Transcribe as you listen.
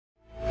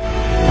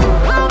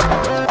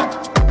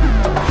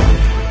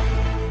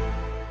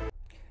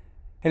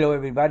Hello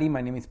everybody,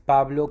 my name is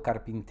Pablo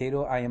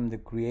Carpintero. I am the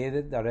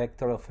creative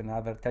director of an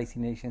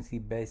advertising agency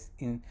based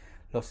in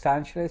Los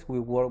Angeles. We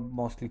work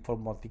mostly for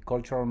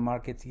multicultural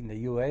markets in the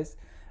US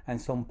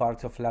and some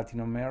parts of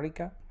Latin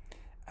America.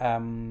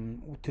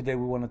 Today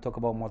we want to talk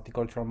about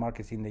multicultural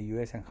markets in the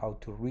US and how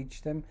to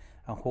reach them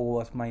and what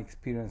was my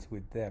experience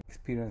with them.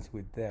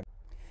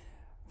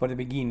 For the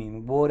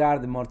beginning, what are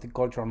the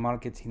multicultural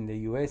markets in the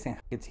US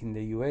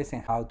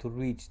and how to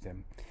reach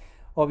them?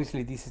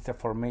 Obviously, this is a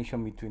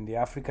formation between the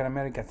African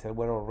Americans that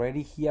were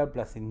already here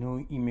plus the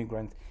new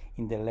immigrants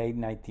in the late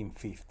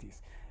 1950s.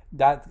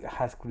 That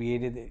has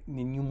created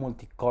the new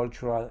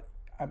multicultural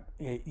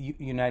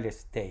United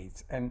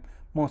States and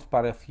most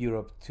part of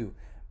Europe too.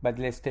 But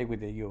let's stay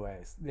with the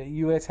US. The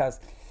US has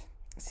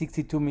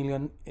 62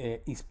 million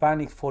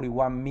Hispanics,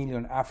 41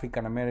 million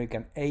African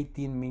American,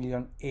 18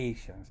 million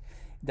Asians.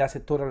 That's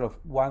a total of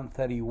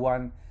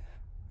 131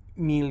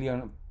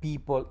 million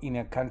people in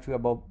a country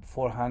about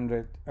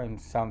 400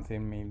 and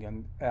something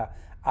million.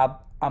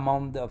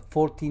 Among the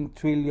 14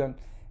 trillion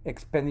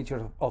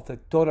expenditure of the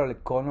total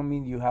economy,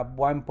 you have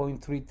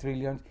 1.3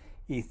 trillion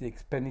is the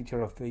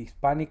expenditure of the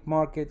Hispanic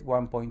market,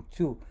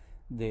 1.2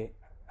 the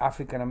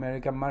African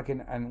American market,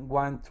 and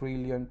 1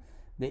 trillion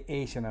the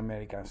Asian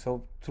American.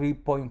 So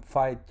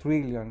 3.5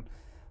 trillion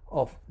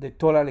of the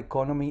total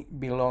economy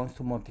belongs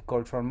to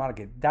multicultural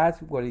market. That's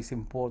what is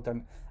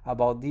important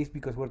about this,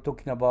 because we're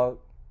talking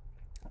about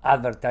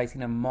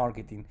advertising and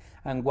marketing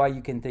and why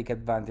you can take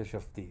advantage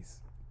of this.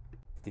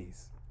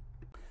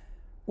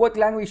 What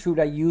language should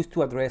I use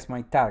to address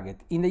my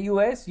target? In the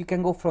US, you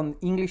can go from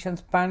English and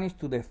Spanish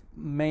to the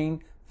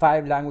main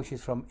 5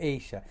 languages from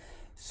Asia.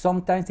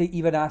 Sometimes they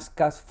even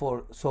ask us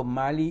for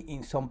Somali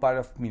in some part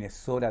of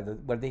Minnesota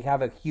where they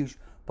have a huge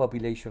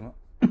population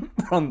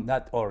from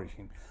that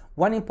origin.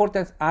 One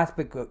important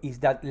aspect is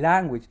that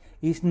language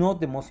is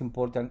not the most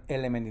important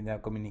element in our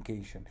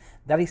communication.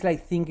 That is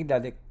like thinking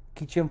that the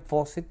kitchen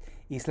faucet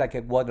is like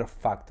a water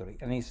factory,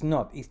 and it's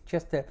not. It's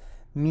just a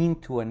mean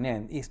to an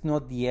end. It's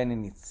not the end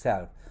in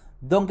itself.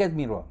 Don't get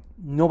me wrong.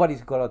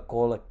 Nobody's gonna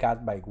call a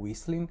cat by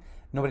whistling.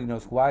 Nobody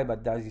knows why,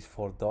 but that is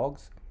for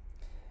dogs.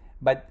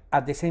 But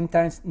at the same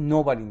time,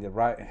 nobody in the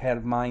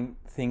right mind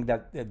think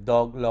that a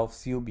dog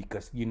loves you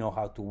because you know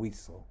how to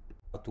whistle.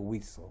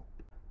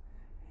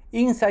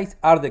 Insights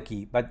are the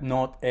key, but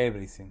not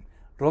everything.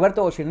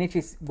 Roberto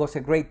Goyeneche was a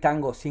great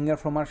tango singer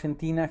from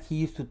Argentina. He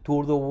used to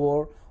tour the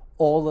world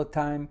all the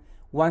time.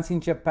 Once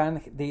in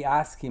Japan, they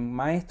asked him,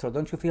 "Maestro,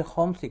 don't you feel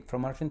homesick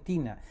from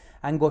Argentina?"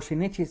 And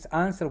Goyeneche's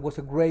answer was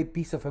a great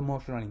piece of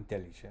emotional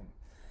intelligence.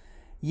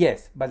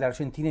 Yes, but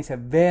Argentina is a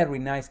very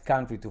nice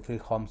country to feel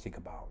homesick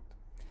about.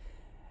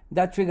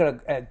 That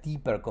triggered a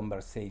deeper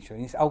conversation.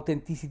 It's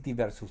authenticity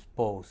versus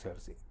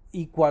posers,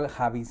 equal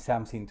having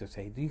something to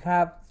say. Do you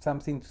have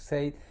something to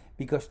say?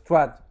 Because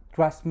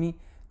trust me,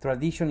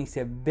 tradition is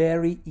a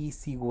very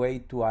easy way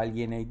to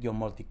alienate your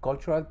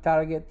multicultural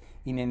target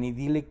in an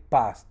idyllic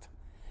past.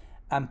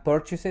 And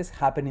purchases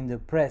happen in the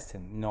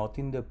present, not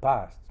in the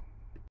past.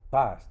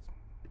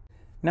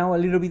 Now a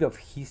little bit of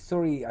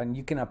history, and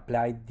you can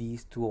apply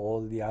this to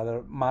all the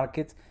other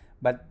markets,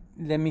 but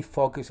let me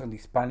focus on the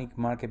Hispanic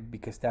market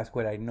because that's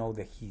where I know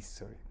the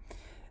history.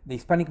 The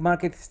Hispanic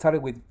market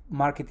started with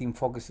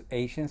marketing-focused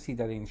agencies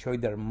that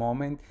enjoyed their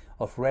moment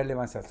of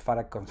relevance as far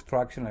as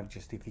construction and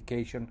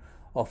justification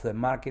of the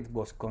market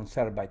was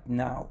concerned. But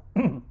now,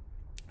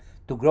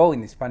 to grow in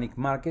the Hispanic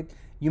market,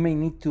 you may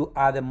need to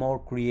add a more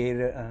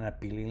creative and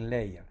appealing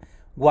layer.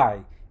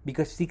 Why?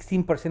 Because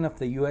 16% of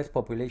the US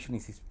population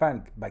is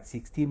Hispanic, but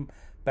 16%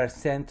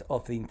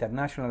 of the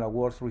international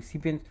awards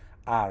recipients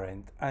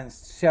aren't, and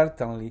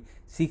certainly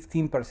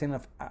 16%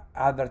 of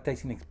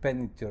advertising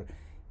expenditure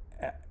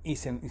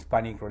isn't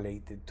Hispanic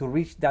related. To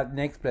reach that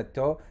next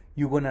plateau,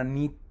 you're gonna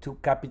need to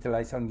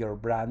capitalize on your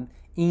brand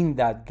in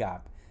that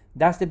gap.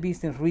 That's the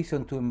business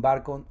reason to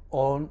embark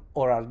on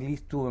or at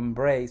least to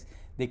embrace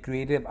the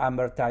creative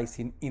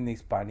advertising in the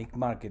Hispanic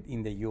market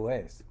in the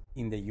US.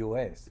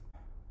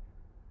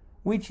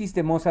 Which is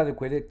the most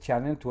adequate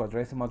channel to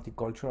address the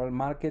multicultural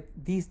market?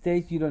 These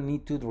days, you don't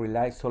need to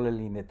rely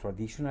solely in the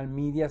traditional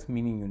medias,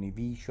 meaning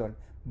Univision,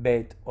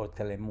 BET, or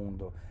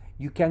Telemundo.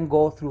 You can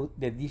go through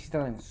the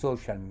digital and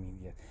social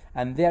media,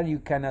 and there you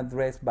can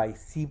address by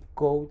zip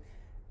code,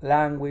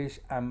 language,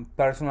 and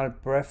personal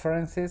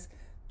preferences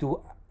to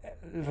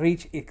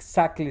reach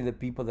exactly the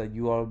people that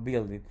you are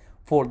building.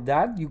 For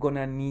that, you're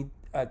gonna need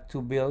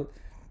to build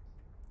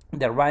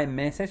the right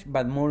message,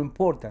 but more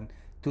important,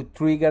 to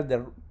trigger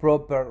the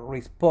proper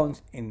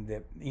response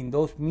in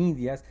those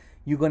medias,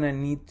 you're gonna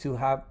need to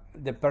have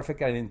the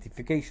perfect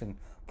identification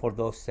for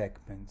those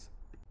segments.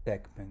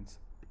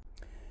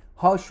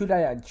 How should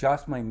I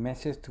adjust my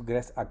message to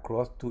get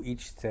across to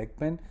each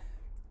segment?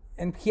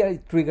 And here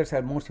it triggers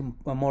a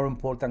more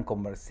important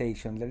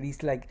conversation. That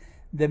is like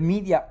the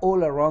media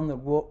all around the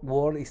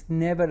world is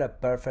never a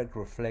perfect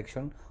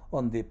reflection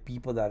on the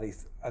people that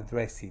is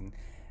addressing.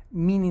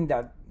 Meaning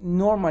that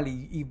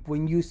normally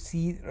when you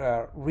see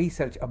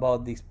research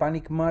about the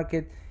Hispanic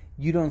market,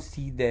 you don't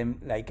see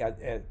them like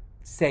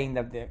saying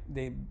that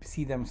they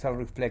see themselves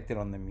reflected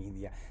on the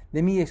media.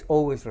 The media is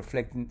always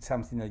reflecting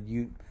something that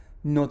you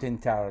not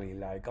entirely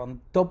like.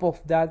 On top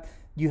of that,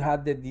 you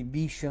have the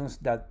divisions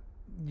that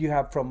you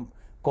have from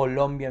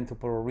Colombian to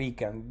Puerto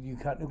Rican.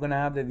 You're going to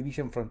have the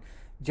division from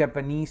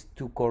Japanese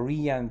to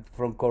Korean,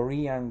 from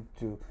Korean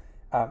to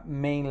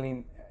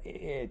mainland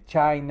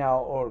China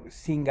or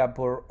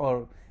Singapore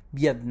or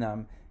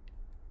Vietnam.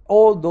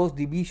 All those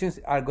divisions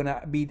are going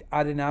to be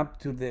adding up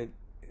to the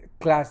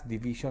class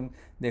division,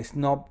 the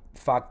snob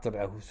factor,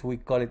 as we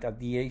call it at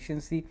the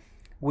agency,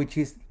 which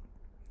is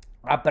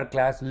upper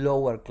class,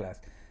 lower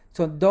class.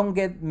 So don't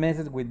get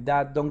messed with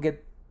that. Don't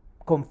get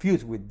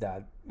confused with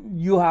that.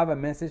 You have a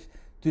message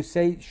to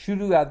say, should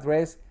you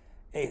address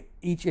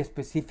each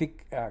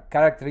specific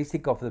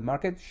characteristic of the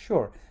market?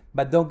 Sure,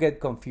 but don't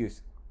get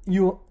confused.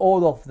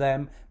 All of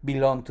them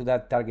belong to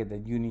that target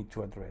that you need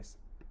to address.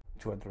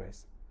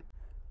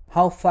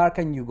 How far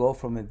can you go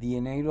from the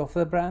DNA of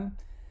the brand?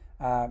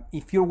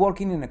 If you're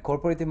working in a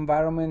corporate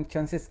environment,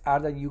 chances are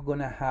that you're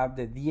gonna have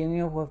the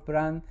DNA of a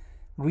brand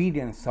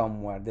written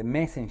somewhere, the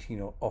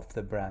messaging of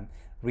the brand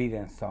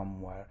written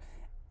somewhere.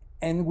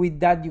 And with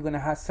that, you're gonna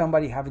have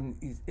somebody having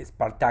a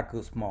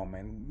Spartacus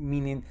moment,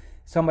 meaning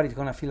somebody's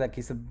gonna feel like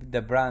he's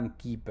the brand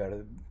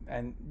keeper,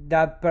 and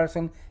that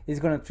person is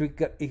gonna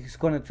trigger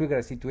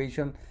a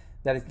situation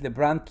that is the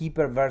brand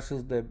keeper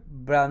versus the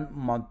brand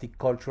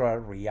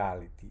multicultural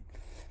reality.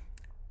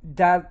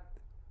 That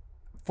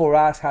for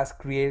us has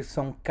created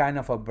some kind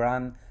of a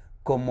brand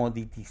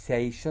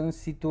commoditization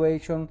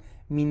situation,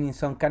 meaning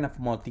some kind of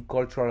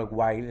multicultural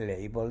white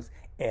labels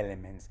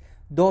elements.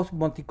 Those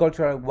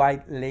multicultural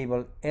white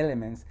label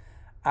elements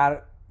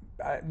are,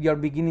 you're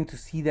beginning to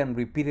see them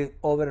repeated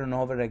over and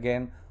over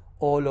again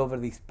all over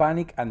the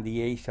Hispanic and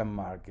the Asian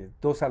market.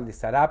 Those are the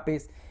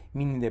zarapes,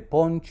 meaning the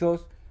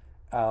ponchos,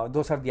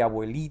 those are the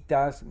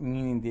abuelitas,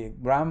 meaning the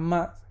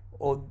grandmas,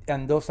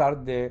 and those are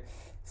the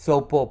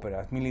soap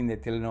operas, meaning the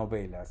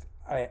telenovelas.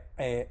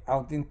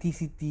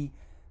 Authenticity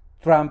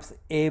trumps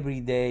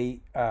every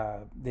day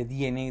the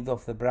DNA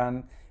of the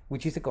brand,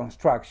 which is a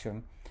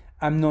construction.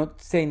 I'm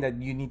not saying that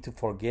you need to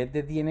forget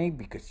the DNA,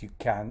 because you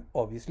can,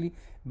 obviously,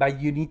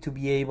 but you need to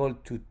be able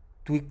to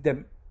tweak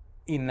them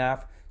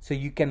enough so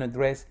you can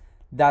address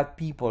that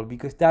people,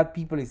 because that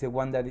people is the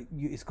one that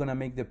is going to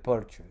make the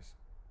purchase.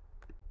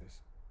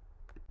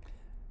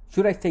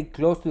 Should I stay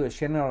close to the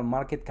general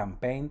market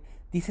campaign?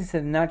 This is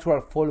a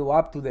natural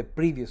follow-up to the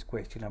previous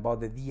question about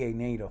the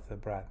DNA of the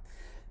brand.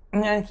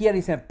 And here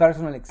is a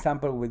personal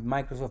example with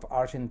Microsoft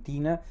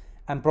Argentina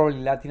and probably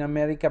Latin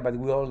America, but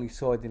we only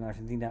saw it in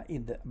Argentina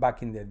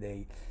back in the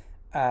day.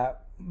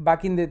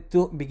 Back in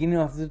the beginning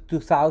of the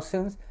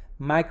 2000s,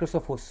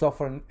 Microsoft was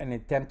suffering an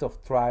attempt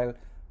of trial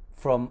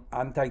from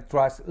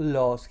antitrust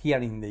laws here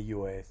in the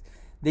US.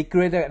 They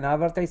created an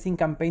advertising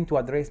campaign to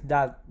address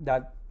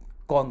that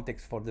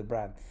context for the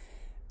brand.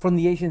 From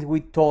the agents,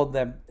 we told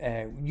them,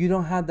 you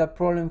don't have that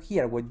problem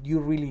here. What you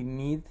really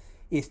need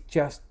is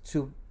just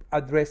to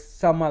address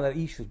some other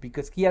issues,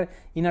 because here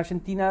in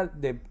Argentina,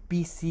 the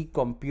PC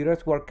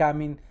computers were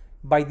coming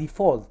by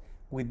default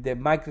with the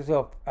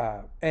Microsoft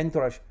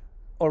Entourage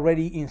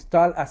already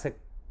installed as a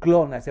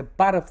clone, as a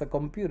part of the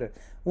computer. It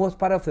was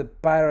part of the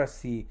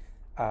piracy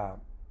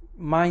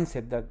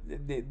mindset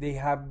that they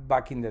have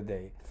back in the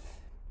day.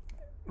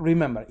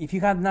 Remember, if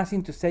you have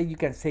nothing to say, you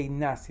can say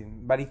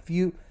nothing. But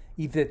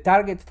if the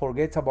target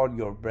forgets about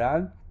your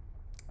brand,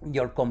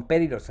 your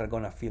competitors are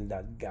gonna fill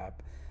that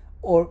gap.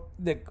 Or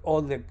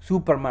the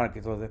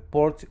supermarket or the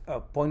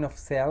point of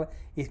sale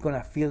is going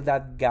to fill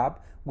that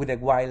gap with a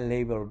white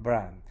label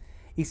brand.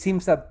 It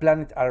seems that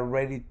Planet are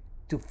ready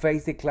to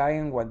face the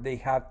client when they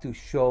have to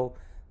show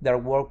their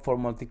work for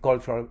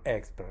multicultural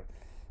experts.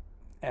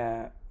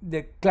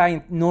 The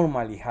client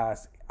normally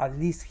has, at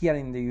least here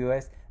in the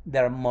US,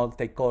 their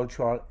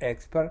multicultural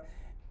expert.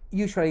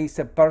 Usually it's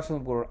a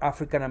person with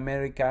African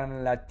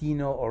American,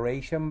 Latino, or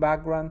Asian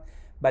background,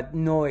 but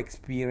no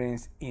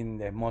experience in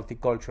the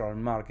multicultural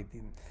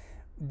marketing.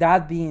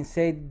 That being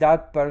said,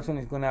 that person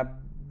is going to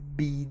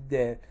be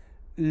the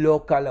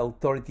local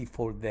authority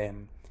for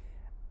them.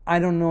 I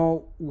don't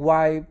know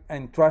why,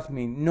 and trust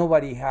me,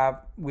 nobody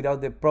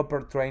without the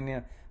proper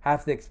training,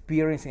 has the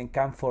experience and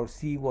can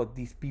foresee what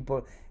these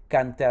people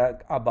can tell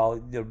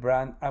about your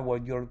brand and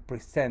what you're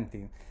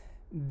presenting.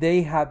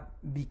 They have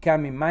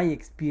become, in my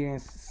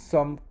experience,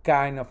 some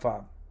kind of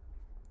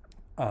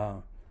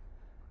a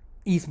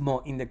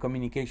ismo in the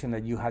communication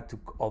that you had to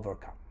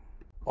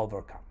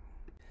overcome.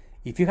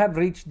 If you have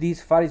reached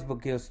this far, it's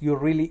because you're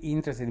really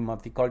interested in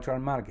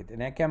multicultural market,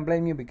 and I can't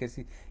blame you, because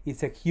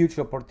it's a huge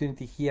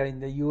opportunity here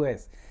in the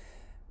US.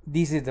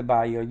 This is the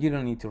bio. You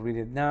don't need to read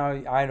it now.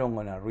 I don't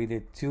want to read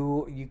it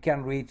too. You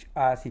can reach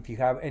us if you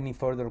have any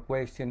further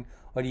question,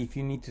 or if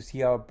you need to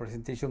see our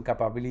presentation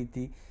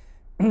capability.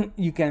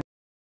 You can